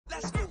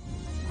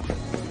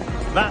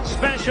That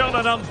special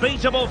and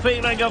unbeatable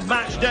feeling of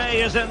match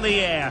day is in the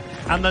air,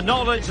 and the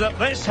knowledge that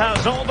this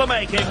has all the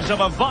makings of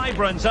a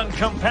vibrant and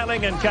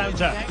compelling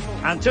encounter.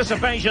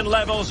 Anticipation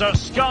levels are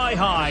sky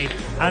high,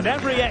 and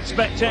every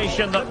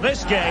expectation that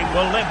this game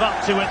will live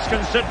up to its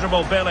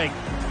considerable billing.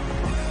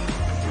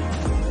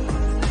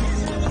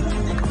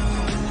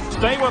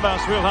 Stay with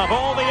us, we'll have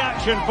all the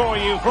action for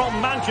you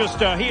from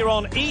Manchester here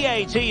on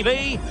EA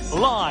TV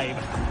Live.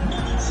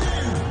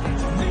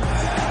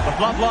 The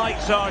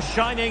floodlights are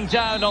shining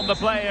down on the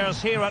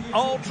players here at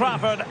Old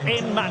Trafford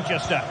in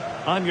Manchester.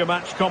 I'm your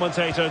match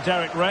commentator,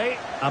 Derek Ray,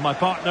 and my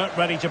partner,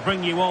 ready to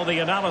bring you all the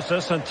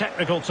analysis and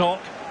technical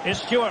talk, is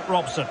Stuart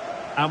Robson.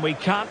 And we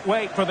can't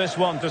wait for this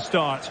one to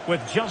start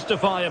with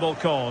justifiable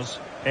cause.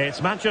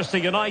 It's Manchester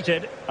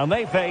United, and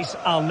they face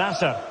Al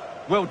Nassr.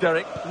 Well,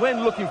 Derek,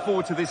 when looking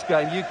forward to this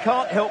game, you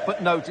can't help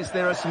but notice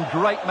there are some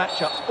great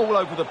matchups all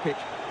over the pitch,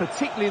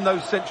 particularly in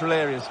those central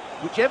areas.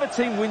 Whichever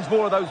team wins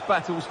more of those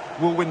battles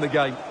will win the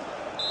game.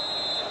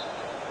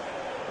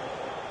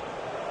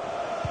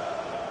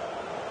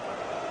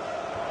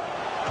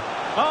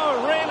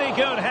 Oh, really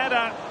good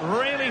header.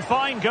 Really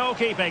fine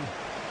goalkeeping.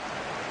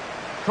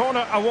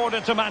 Corner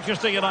awarded to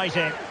Manchester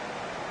United.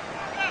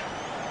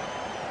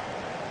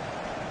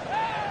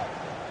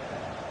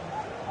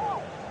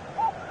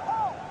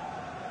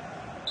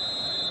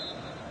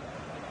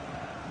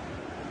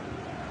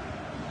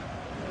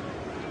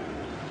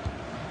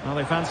 Well,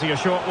 they fancy a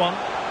short one.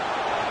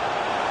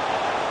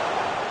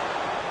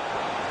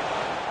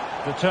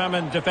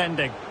 Determined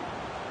defending.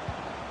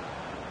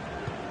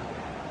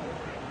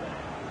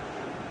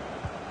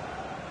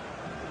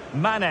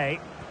 Mane.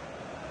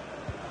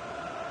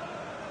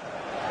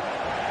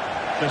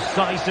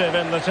 Decisive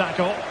in the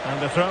tackle.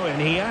 And the throw in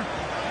here.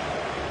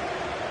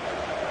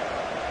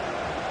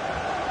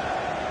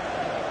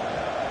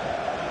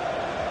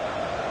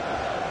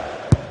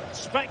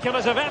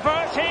 Speculative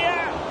effort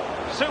here.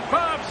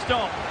 Superb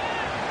stop.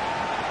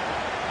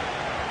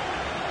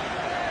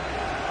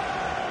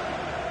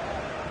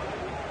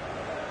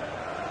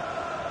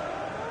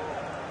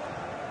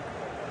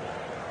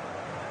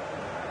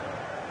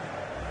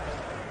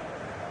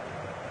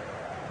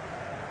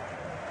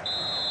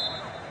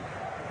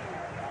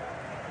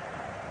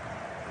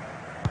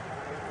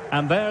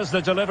 And there's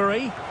the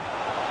delivery.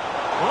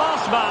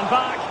 Last man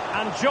back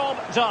and job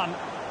done.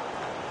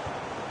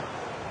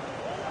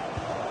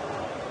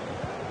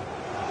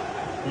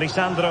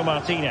 Lisandro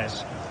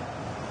Martinez.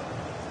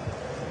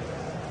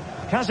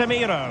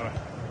 Casemiro.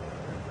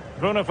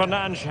 Bruno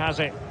Fernandes has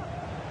it.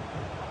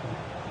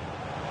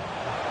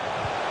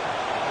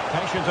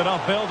 Patient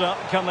enough build-up.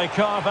 Can they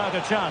carve out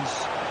a chance?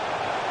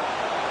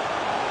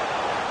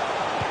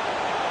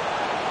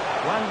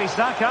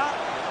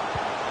 Wan-Bissaka.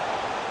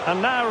 And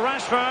now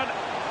Rashford.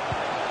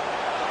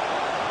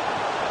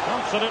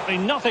 Absolutely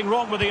nothing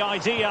wrong with the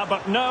idea,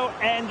 but no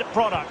end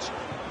product.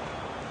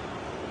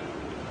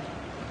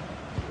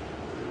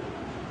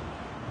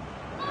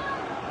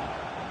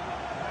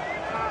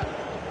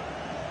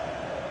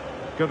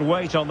 Good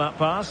weight on that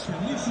pass.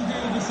 Lucy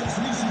Davis, it's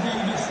Lucy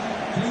Davis.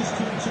 Please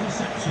come to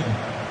reception.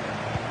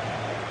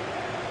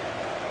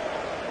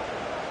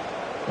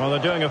 Well, they're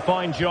doing a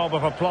fine job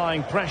of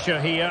applying pressure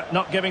here,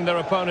 not giving their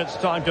opponents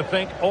time to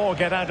think or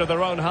get out of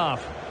their own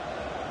half.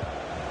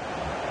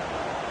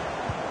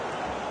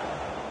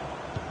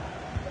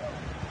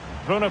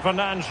 Bruno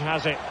Fernandes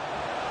has it.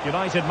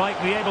 United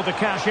might be able to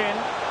cash in.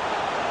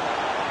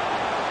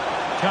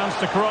 Chance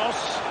to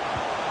cross.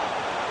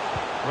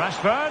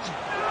 Rashford.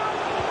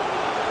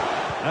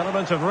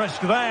 Element of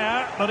risk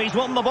there, but he's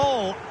won the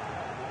ball.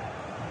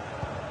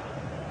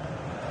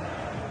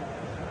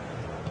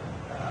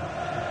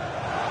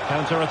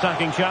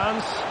 Counter-attacking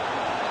chance.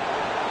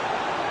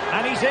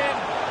 And he's in.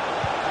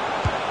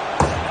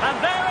 And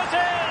there it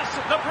is!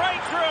 The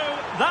breakthrough!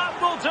 That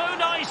will do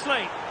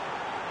nicely.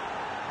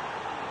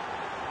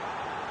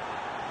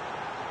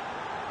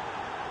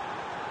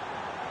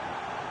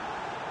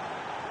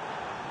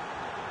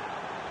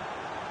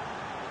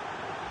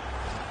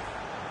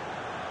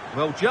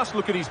 Well, just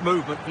look at his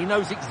movement. He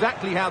knows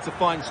exactly how to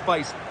find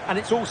space, and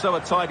it's also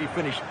a tidy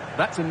finish.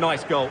 That's a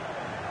nice goal.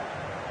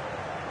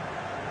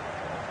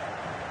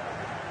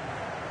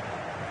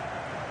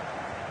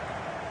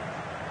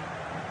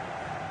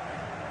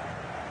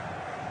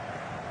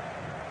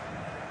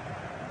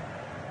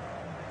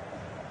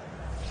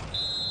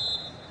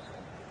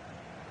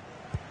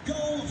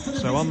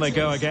 So on they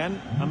go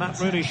again, and that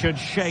really should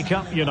shake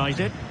up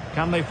United.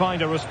 Can they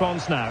find a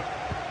response now?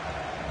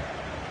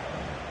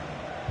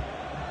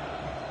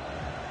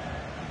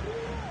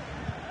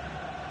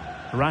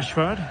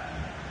 Rashford.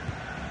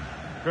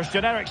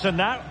 Christian Eriksen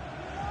now.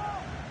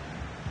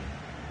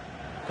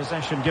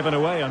 Possession given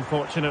away,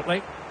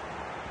 unfortunately.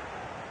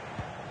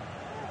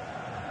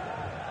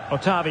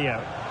 Otavio.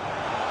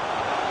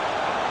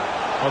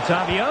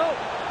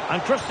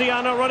 And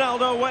Cristiano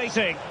Ronaldo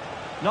waiting.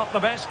 Not the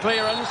best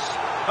clearance.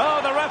 Oh,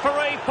 the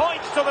referee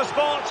points to the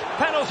spot.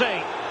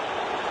 Penalty.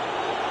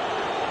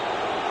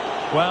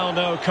 Well,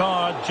 no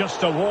card,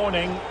 just a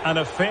warning and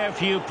a fair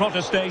few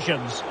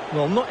protestations.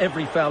 Well, not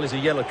every foul is a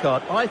yellow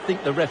card. I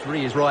think the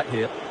referee is right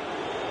here.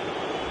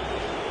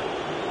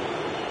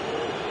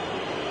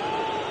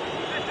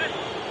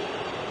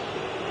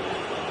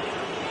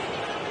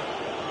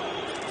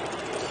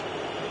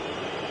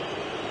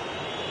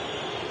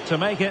 To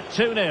make it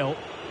 2-0.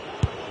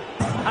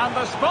 And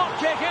the spot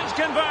kick is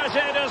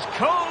converted as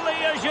coolly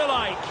as you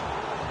like.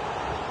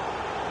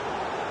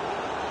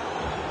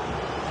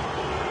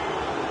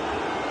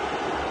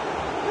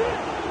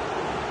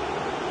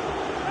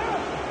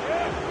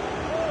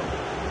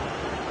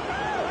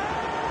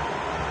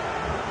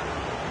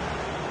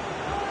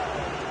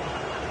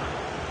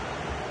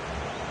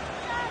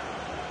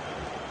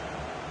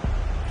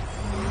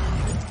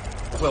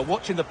 Well,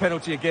 watching the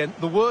penalty again,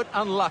 the word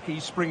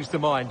unlucky springs to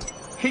mind.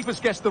 Keeper's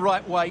guessed the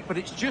right way, but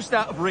it's just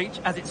out of reach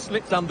as it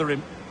slipped under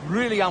him.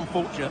 Really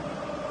unfortunate.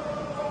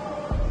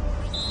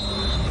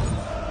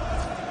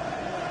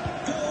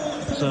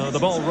 So the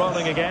ball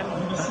rolling again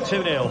at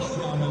 2-0.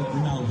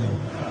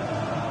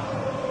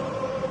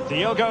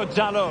 Diogo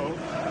Dalot.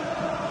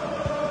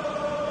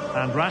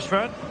 And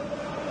Rashford.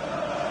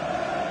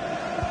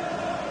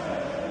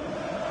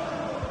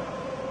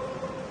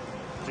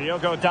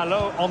 Diogo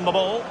Dalot on the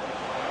ball.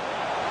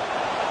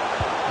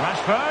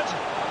 Rashford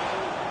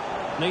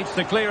needs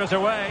to clear it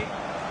away.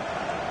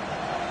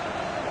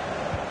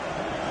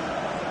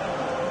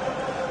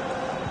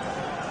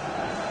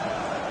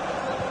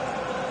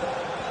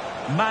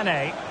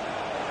 Mane.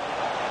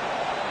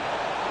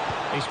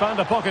 He's found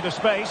a pocket of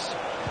space.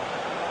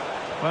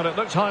 Well, it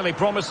looked highly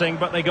promising,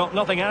 but they got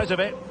nothing out of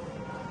it.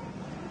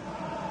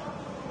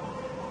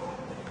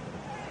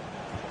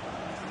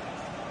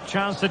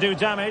 Chance to do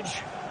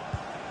damage.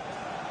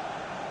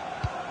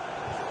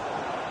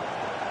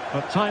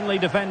 But timely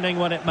defending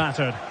when it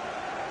mattered.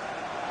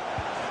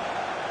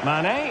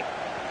 Mane.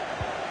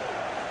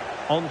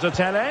 On to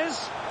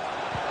Telles.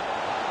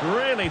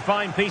 Really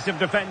fine piece of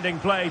defending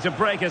play to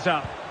break it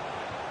up.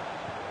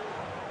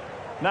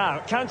 Now,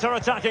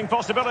 counter-attacking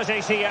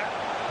possibilities here.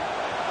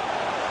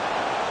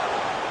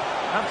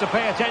 Have to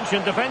pay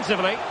attention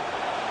defensively.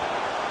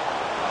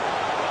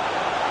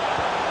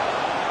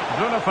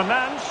 Bruno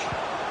Fernandes.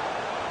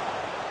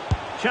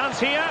 Chance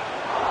here.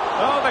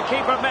 Oh, the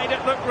keeper made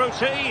it look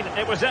routine.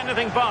 It was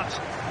anything but.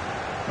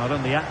 Not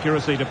in the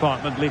accuracy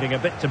department, leaving a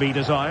bit to be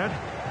desired.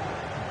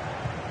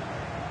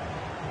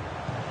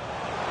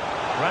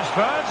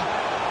 Rashford.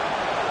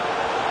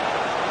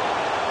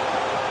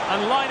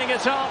 And lining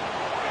it up.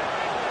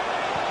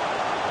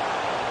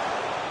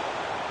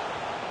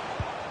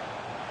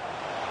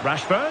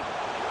 Rashford.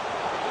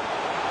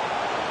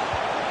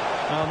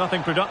 Well,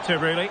 nothing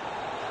productive, really.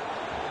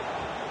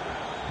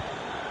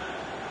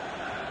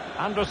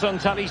 Anderson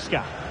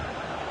Talisca.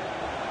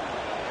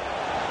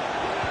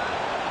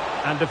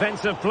 And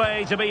defensive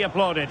play to be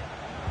applauded.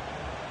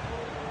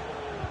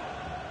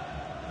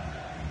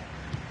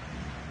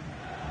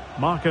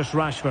 Marcus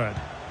Rashford.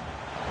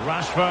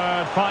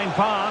 Rashford, fine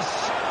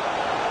pass.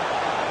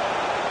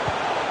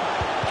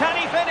 Can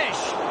he finish?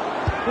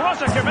 What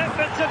a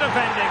commitment to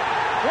defending.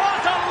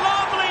 What a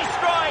lovely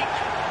strike.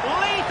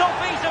 Lethal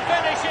piece of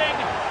finishing.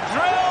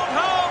 Drilled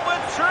home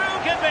with true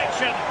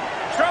conviction.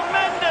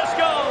 Tremendous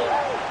goal.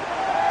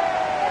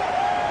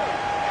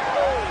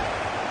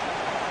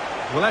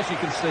 Well, as you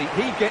can see,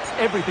 he gets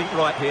everything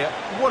right here.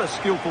 What a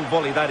skillful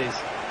volley that is.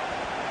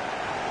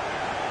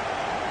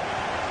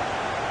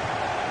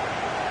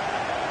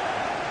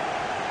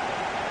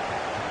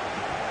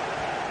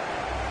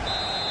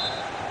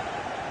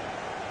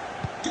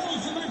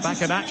 Back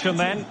in action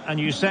then, and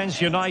you sense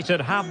United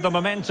have the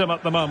momentum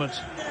at the moment.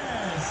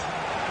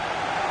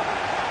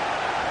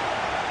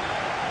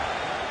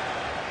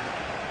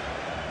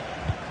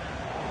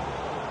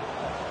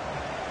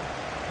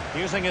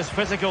 Using his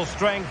physical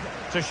strength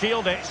to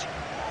shield it.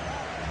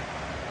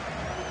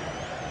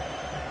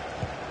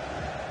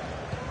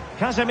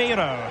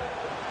 Casemiro.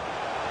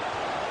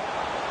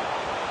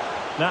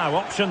 Now,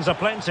 options are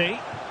plenty.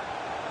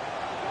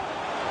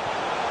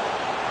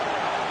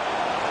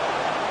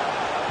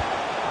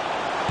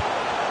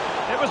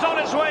 It was on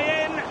its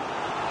way in.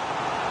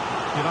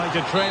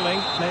 United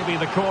trailing. Maybe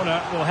the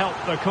corner will help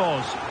their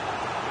cause.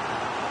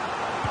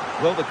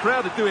 Well, the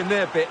crowd are doing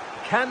their bit.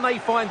 Can they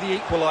find the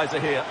equaliser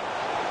here?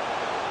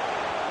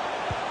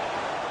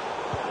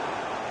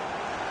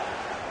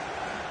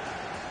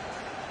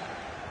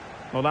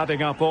 Well,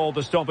 adding up all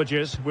the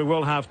stoppages, we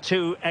will have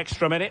 2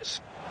 extra minutes.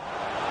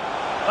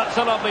 That's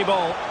a lovely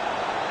ball.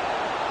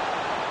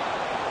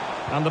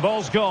 And the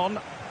ball's gone.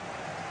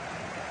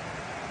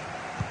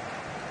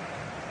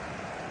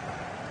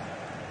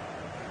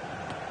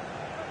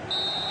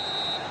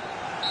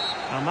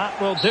 And that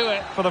will do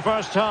it for the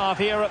first half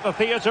here at the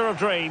Theatre of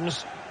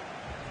Dreams.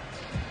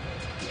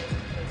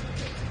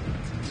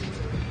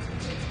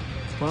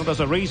 Well,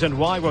 there's a reason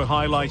why we're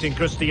highlighting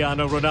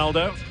Cristiano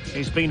Ronaldo.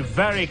 He's been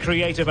very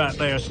creative out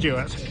there,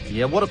 Stuart.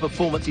 Yeah, what a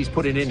performance he's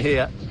putting in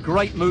here.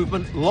 Great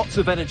movement, lots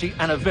of energy,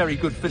 and a very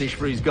good finish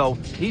for his goal.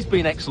 He's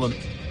been excellent.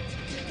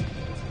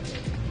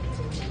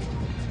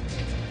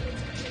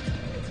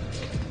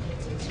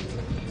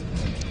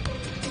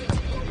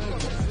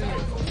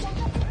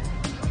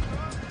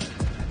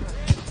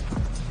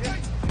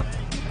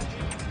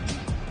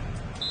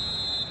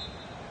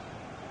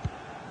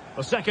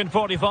 The second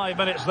 45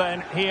 minutes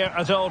then here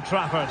at Old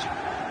Trafford.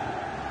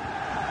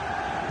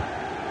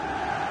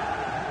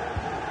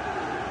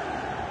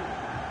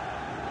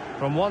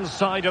 From one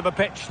side of the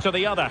pitch to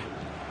the other.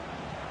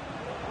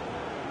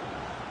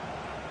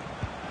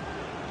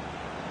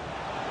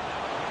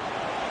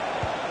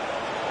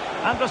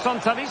 Anderson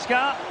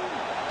Talisca.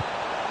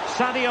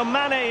 Sadio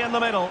Mane in the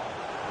middle.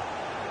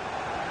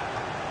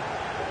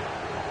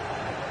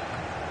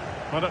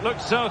 Well, it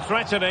looked so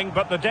threatening,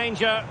 but the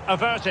danger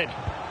averted.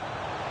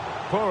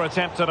 Poor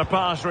attempt at a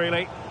pass,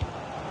 really.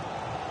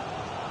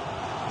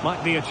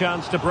 Might be a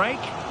chance to break.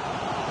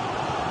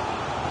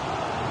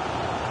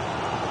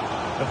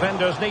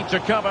 Defenders need to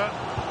cover.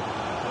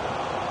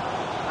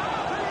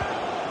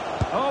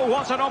 Oh,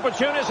 what an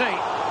opportunity.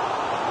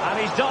 And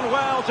he's done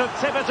well to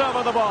tip it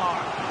over the bar.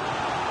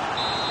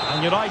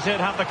 And United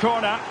have the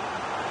corner.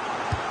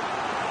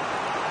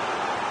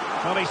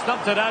 Well, he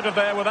stumped it out of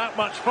there without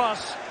much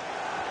fuss.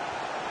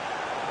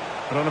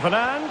 Bruno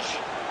Fernandes.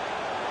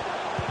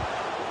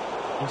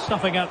 And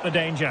snuffing out the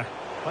danger.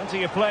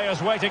 Plenty of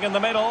players waiting in the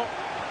middle.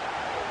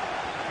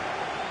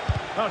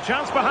 Oh,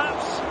 chance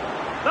perhaps.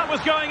 That was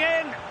going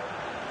in.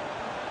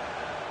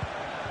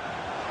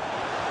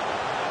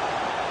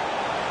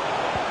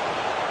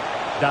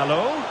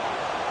 Dalot.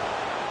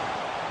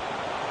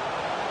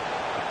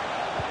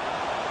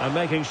 And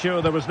making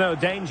sure there was no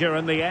danger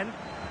in the end.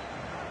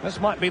 This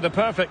might be the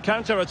perfect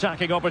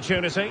counter-attacking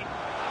opportunity.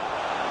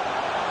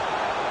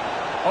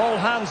 All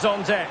hands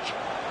on deck.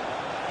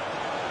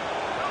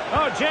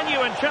 Oh,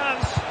 genuine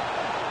chance.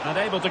 And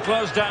able to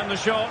close down the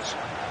shot.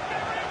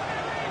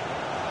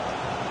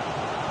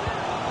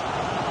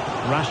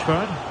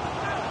 Rashford.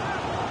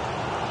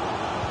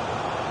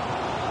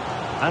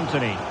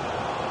 Anthony.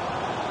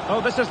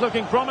 Oh, this is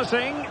looking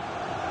promising.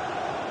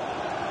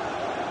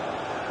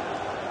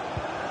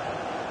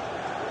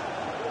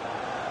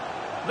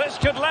 This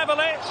could level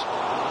it.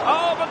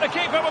 Oh, but the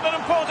keeper with an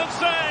important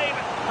save.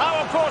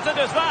 How important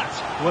is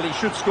that? Well, he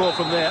should score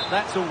from there.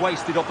 That's a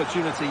wasted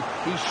opportunity.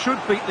 He should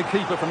beat the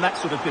keeper from that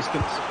sort of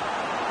distance.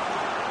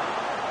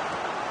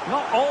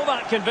 Not all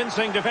that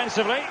convincing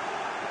defensively.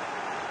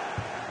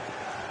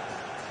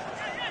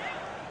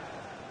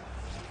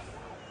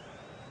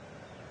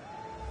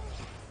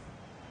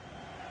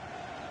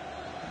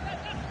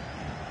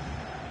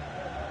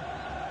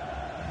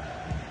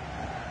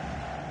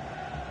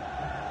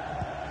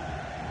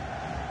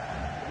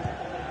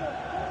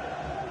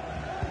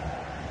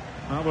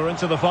 Well, we're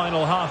into the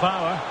final half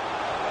hour.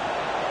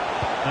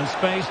 And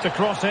space to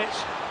cross it.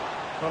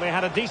 Well, he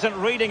had a decent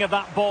reading of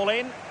that ball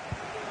in.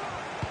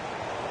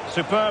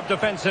 Superb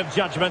defensive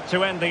judgment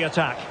to end the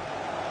attack.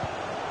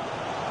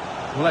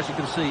 Well, as you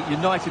can see,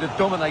 United have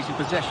dominated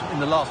possession in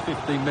the last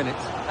 15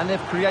 minutes. And they've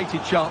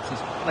created chances.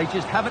 They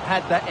just haven't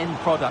had that end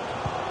product.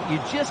 You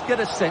just get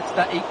a sense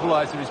that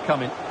equaliser is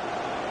coming.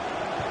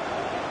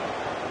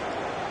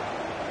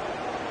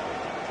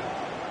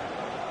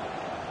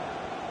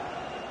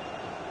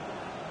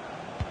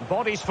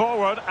 Bodies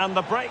forward and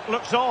the break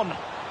looks on.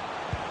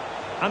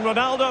 And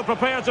Ronaldo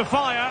prepared to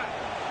fire.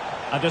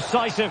 A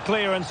decisive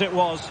clearance it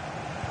was.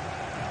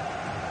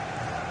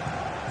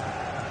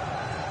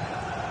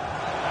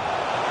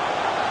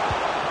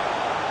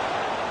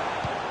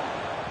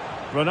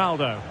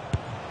 Ronaldo.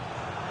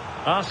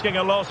 Asking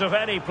a lot of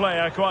any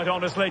player, quite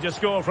honestly, to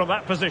score from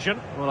that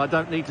position. Well, I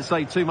don't need to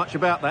say too much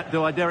about that,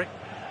 do I, Derek?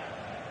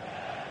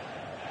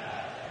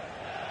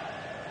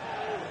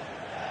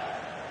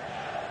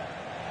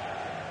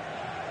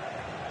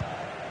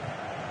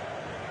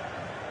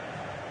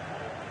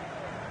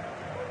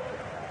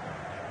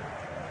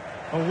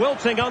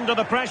 Wilting under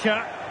the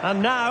pressure,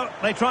 and now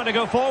they try to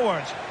go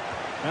forward.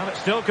 Well, it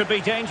still could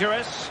be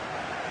dangerous.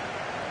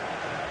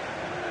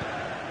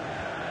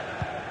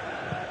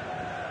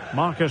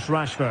 Marcus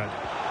Rashford.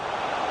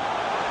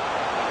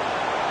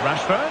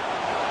 Rashford.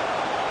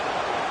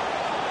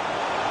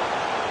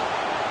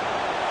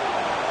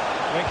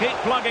 They keep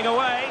plugging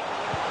away.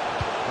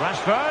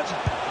 Rashford.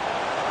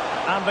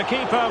 And the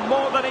keeper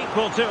more than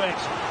equal to it.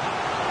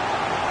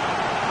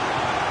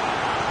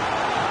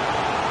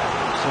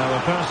 So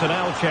a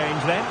personnel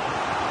change then.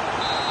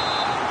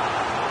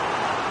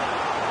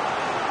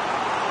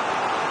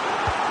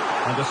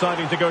 And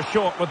deciding to go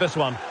short with this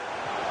one.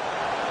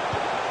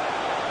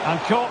 And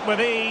caught with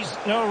ease,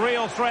 no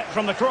real threat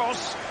from the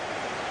cross.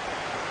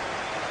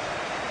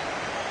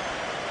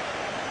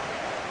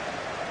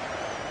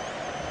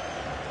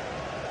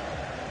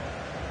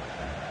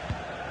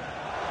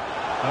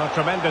 Oh,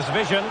 tremendous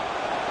vision.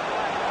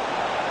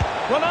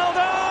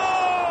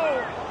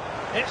 Ronaldo!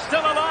 It's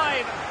still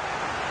alive.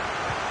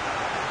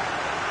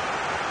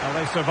 Well,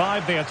 they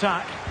survived the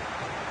attack.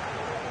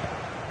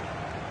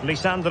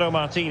 Lisandro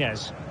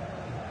Martinez.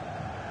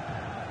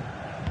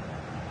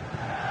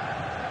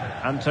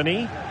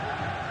 Anthony.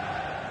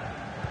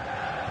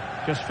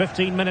 Just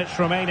 15 minutes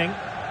remaining.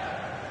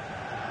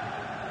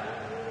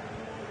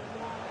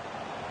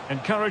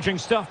 Encouraging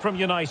stuff from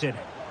United.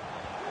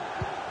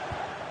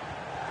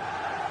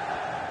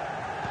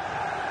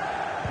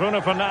 Bruno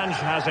Fernandes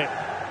has it.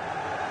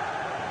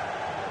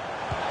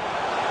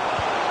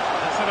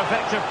 an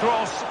effective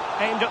cross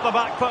aimed at the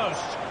back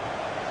post.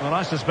 Well,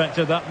 I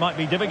suspected that might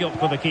be difficult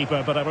for the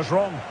keeper, but I was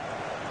wrong.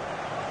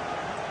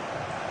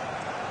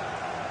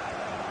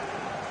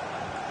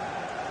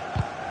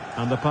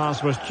 And the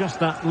pass was just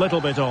that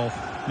little bit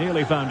off.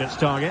 Nearly found its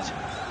target.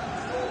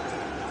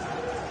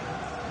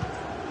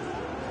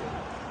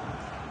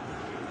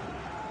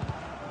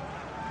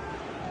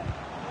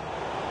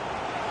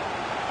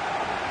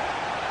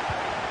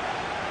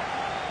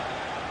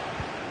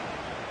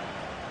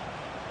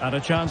 And a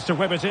chance to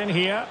whip it in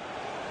here.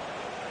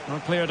 Well,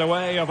 cleared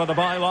away over the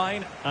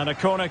byline, and a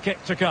corner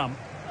kick to come.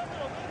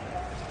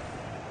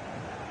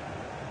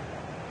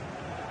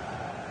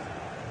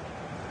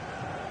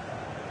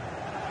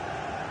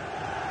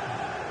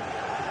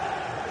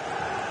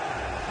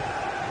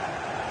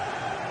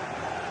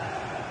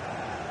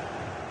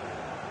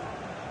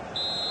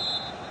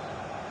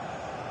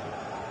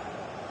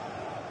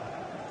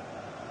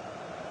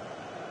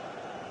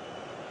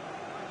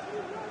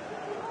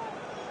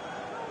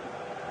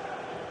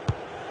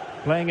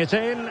 Playing it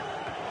in.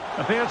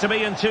 Appear to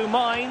be in two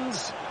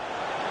minds.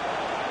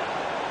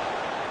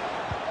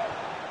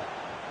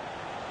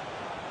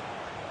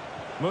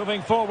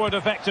 Moving forward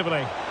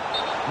effectively.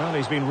 Well,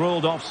 he's been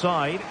ruled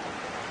offside.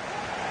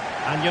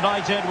 And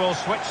United will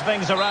switch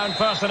things around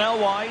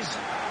personnel-wise.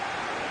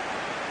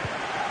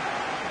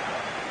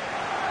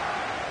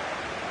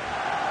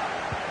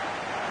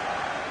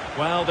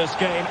 Well, this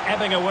game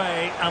ebbing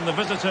away, and the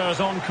visitors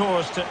on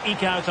course to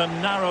eke out a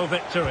narrow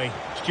victory.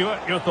 Stuart,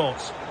 your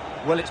thoughts?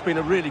 Well, it's been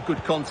a really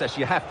good contest,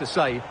 you have to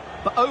say.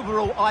 But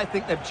overall, I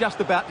think they've just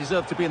about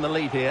deserved to be in the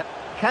lead here.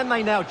 Can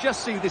they now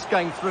just see this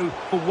game through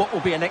for what will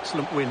be an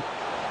excellent win?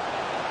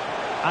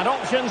 And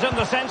options in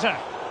the centre.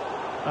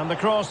 And the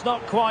cross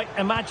not quite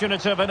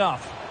imaginative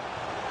enough.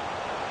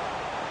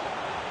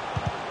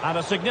 And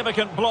a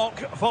significant block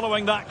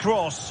following that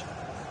cross.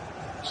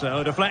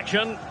 So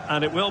deflection,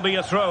 and it will be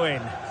a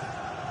throw-in.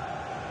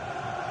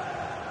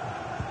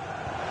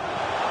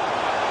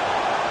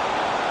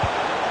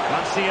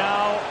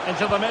 Martial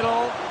into the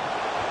middle.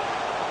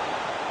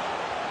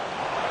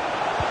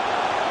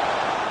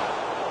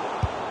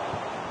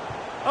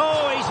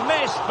 Oh, he's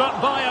missed,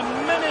 but by a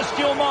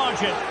minuscule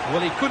margin. Well,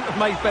 he couldn't have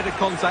made better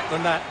contact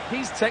than that.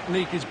 His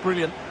technique is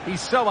brilliant.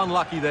 He's so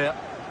unlucky there.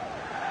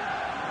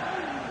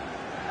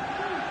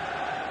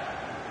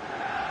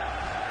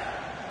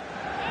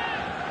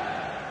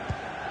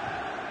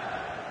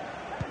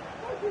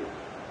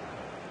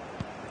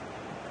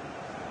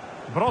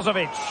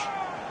 Brozovic.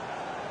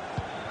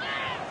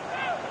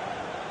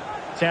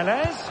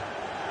 Tellez.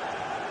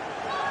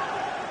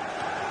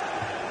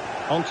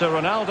 On to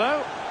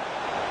Ronaldo.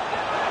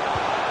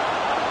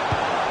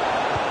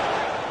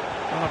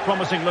 Well, a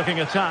promising looking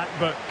attack,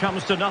 but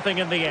comes to nothing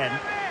in the end.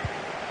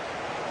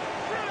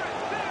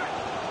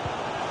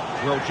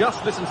 Well,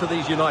 just listen to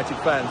these United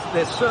fans.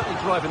 They're certainly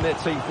driving their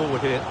team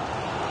forward here.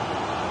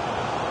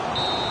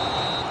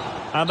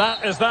 And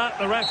that is that.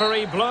 The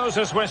referee blows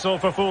his whistle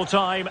for full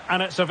time,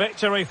 and it's a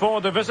victory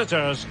for the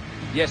visitors.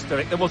 Yes,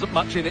 Derek, there wasn't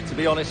much in it, to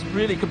be honest.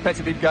 Really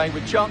competitive game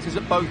with chances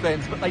at both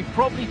ends, but they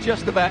probably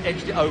just about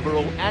edged it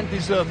overall and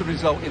deserved the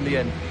result in the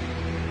end.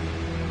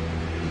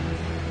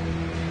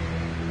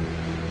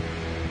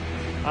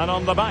 And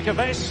on the back of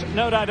this,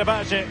 no doubt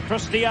about it,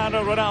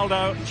 Cristiano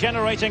Ronaldo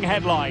generating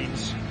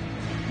headlines.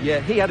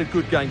 Yeah, he had a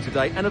good game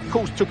today and, of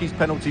course, took his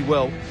penalty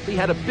well. He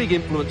had a big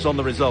influence on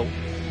the result.